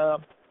you want to,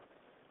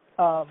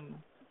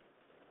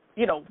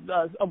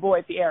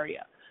 avoid the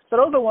area. So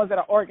those are the ones that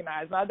are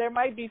organized. Now, there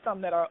might be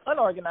some that are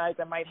unorganized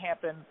that might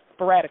happen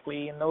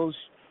sporadically, and those,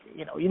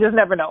 you just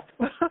never know.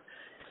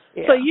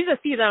 Yeah. So you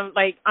just see them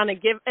like in a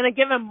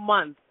given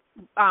month,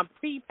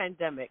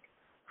 pre-pandemic.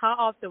 How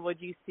often would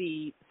you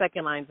see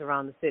second lines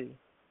around the city?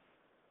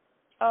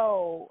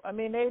 Oh, I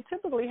mean, they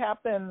typically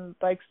happen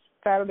like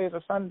Saturdays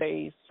or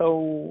Sundays.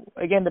 So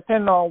again,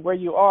 depending on where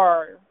you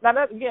are. Now,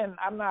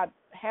 I'm not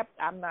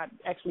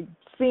actually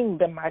seeing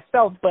them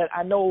myself, but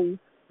I know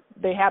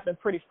they happen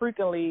pretty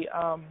frequently.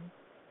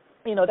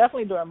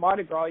 Definitely during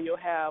Mardi Gras, you'll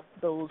have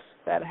those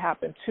that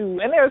happen too.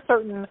 And there are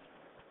certain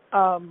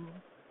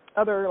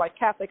other like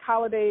Catholic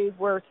holidays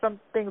where some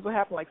things will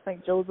happen, like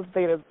St. Joseph's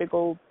Day, a big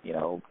old,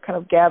 kind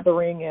of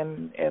gathering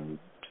and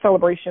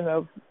celebration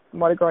of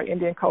Mardi Gras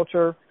Indian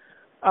culture.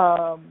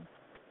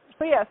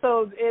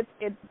 So it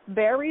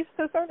varies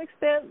to a certain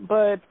extent,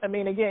 but I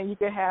mean, again, you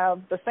could have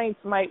the Saints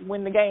might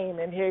win the game,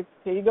 and here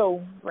you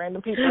go,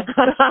 random people.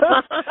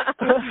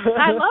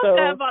 I love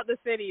that about the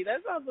city.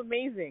 That sounds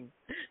amazing.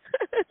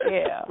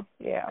 Yeah.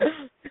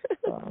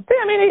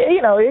 I mean,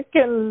 it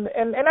can,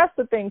 and that's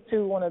the thing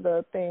too. One of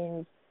the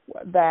things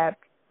that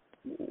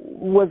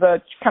was a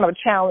kind of a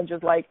challenge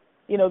is like,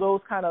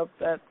 those kind of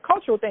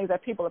cultural things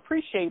that people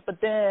appreciate,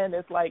 but then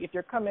it's like if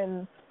you're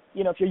coming,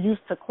 if you're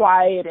used to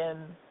quiet and,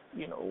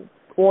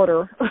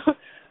 order,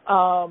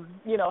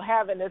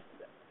 having this,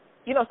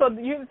 so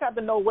you just have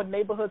to know what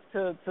neighborhoods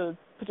to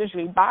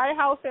potentially buy a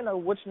house in or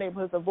which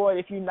neighborhoods to avoid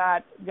if you're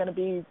not going to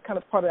be kind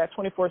of part of that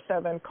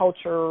 24/7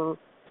 culture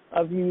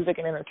of music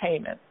and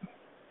entertainment.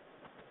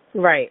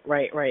 Right.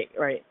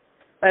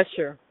 That's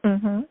true.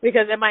 Mm-hmm.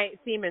 Because it might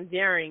seem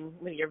endearing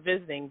when you're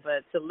visiting,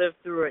 but to live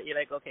through it, you're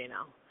like, okay,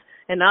 now.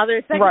 And now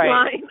there's second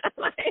line.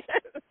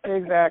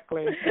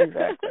 Exactly.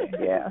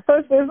 Yeah. So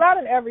it's not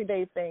an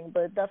everyday thing,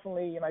 but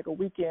definitely like a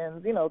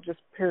weekend, just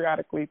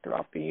periodically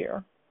throughout the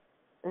year.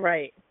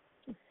 Right.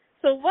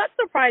 So what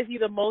surprised you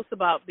the most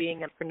about being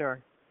an entrepreneur?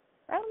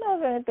 I don't know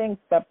if anything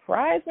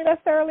surprised me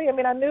necessarily. I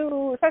mean, I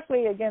knew,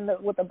 especially, again,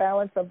 with the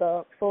balance of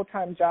the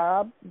full-time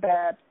job,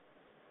 that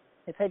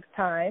it takes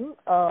time,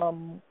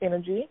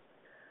 energy,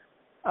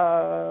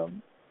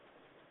 and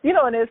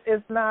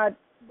it's not,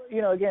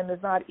 again,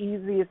 it's not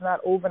easy. It's not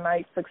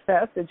overnight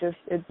success. It just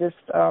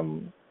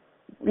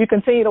you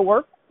continue to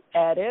work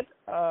at it.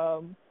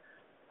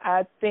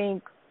 I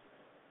think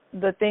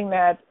the thing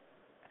that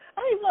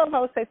I don't even know if I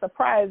would say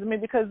surprised. I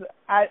mean, because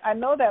I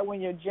know that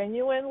when you're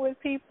genuine with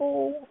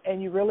people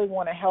and you really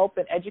want to help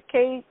and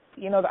educate,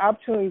 the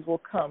opportunities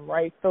will come,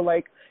 right? So,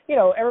 like,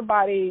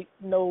 everybody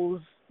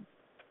knows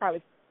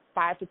probably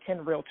 5 to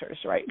 10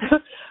 realtors, right?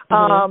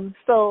 Mm-hmm.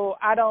 So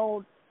I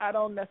don't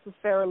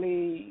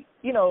necessarily,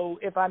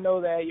 if I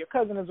know that your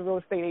cousin is a real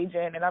estate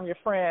agent and I'm your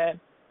friend,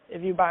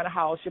 if you're buying a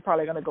house, you're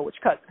probably going to go with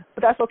your cousin.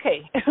 But that's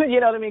okay.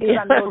 You know what I mean? Because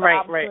I know the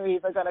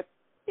opportunities are going to,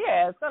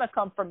 it's going to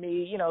come from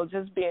me,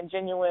 just being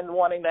genuine,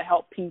 wanting to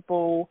help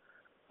people.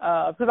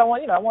 Because I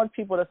want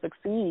people to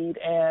succeed.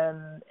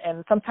 And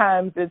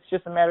sometimes it's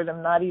just a matter of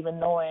them not even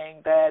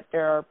knowing that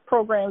there are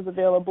programs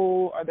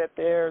available or that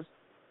there's,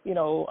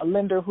 a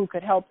lender who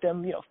could help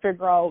them,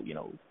 figure out,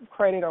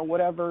 credit or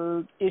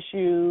whatever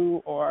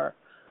issue or,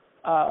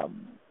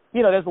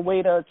 there's a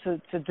way to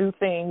do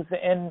things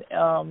and,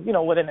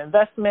 with an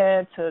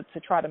investment to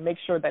try to make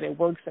sure that it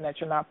works and that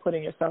you're not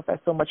putting yourself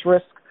at so much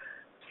risk.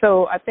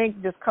 So I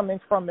think just coming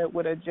from it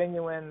with a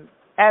genuine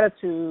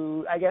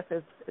attitude, I guess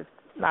it's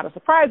not a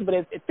surprise, but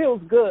it feels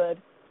good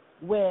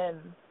when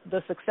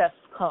the success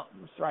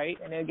comes, right?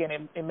 And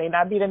again, it may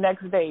not be the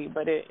next day,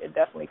 but it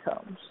definitely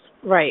comes.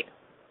 Right.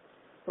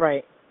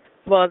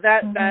 Well,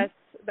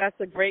 that's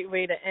a great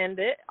way to end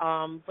it.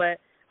 But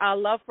I'd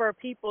love for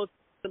people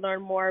to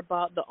learn more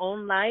about the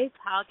Own Life.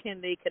 How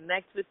can they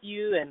connect with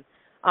you? And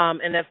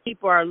if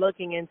people are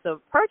looking into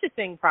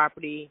purchasing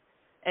property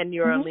in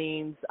New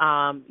Orleans,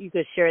 you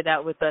could share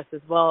that with us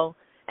as well.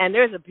 And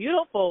there's a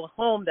beautiful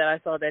home that I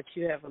saw that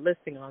you have a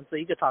listing on, so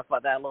you could talk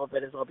about that a little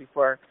bit as well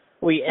before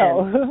we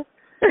end. Oh.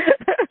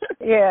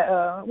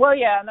 Yeah.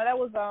 No,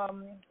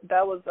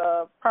 that was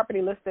a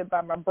property listed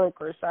by my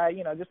broker. So I,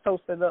 just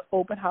hosted the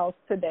open house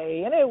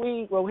today, and then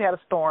we had a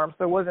storm,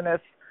 so it wasn't as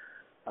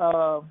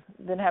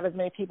didn't have as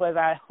many people as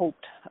I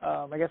hoped.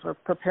 I guess we're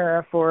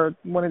preparing for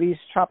one of these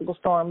tropical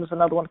storms,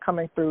 another one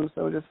coming through.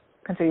 So just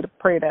continue to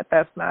pray that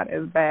that's not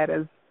as bad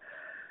as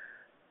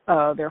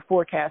they're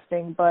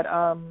forecasting. But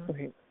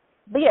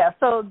yeah.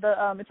 So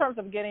in terms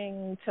of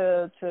getting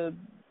to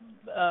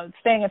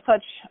staying in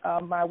touch,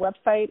 my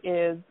website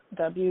is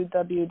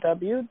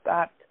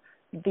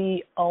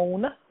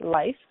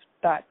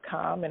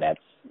www.theownlife.com, and that's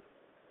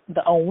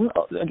the own,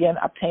 again,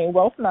 obtain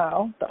wealth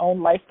now,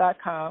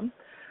 theownlife.com.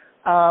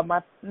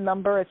 My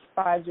number is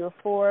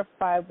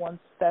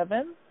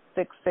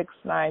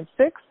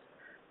 504-517-6696,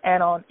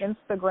 and on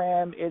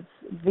Instagram it's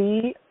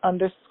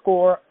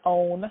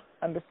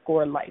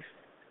 _own_life.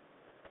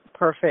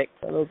 Perfect.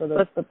 So those are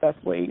the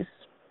best ways.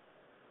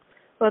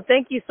 Well,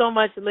 thank you so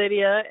much,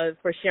 Lydia,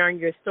 for sharing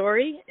your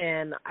story,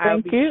 and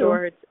I'll be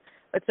sure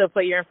to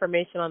put your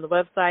information on the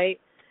website.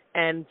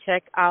 and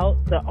check out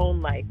The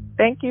Own Life.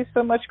 Thank you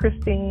so much,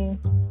 Christine.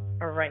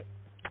 All right.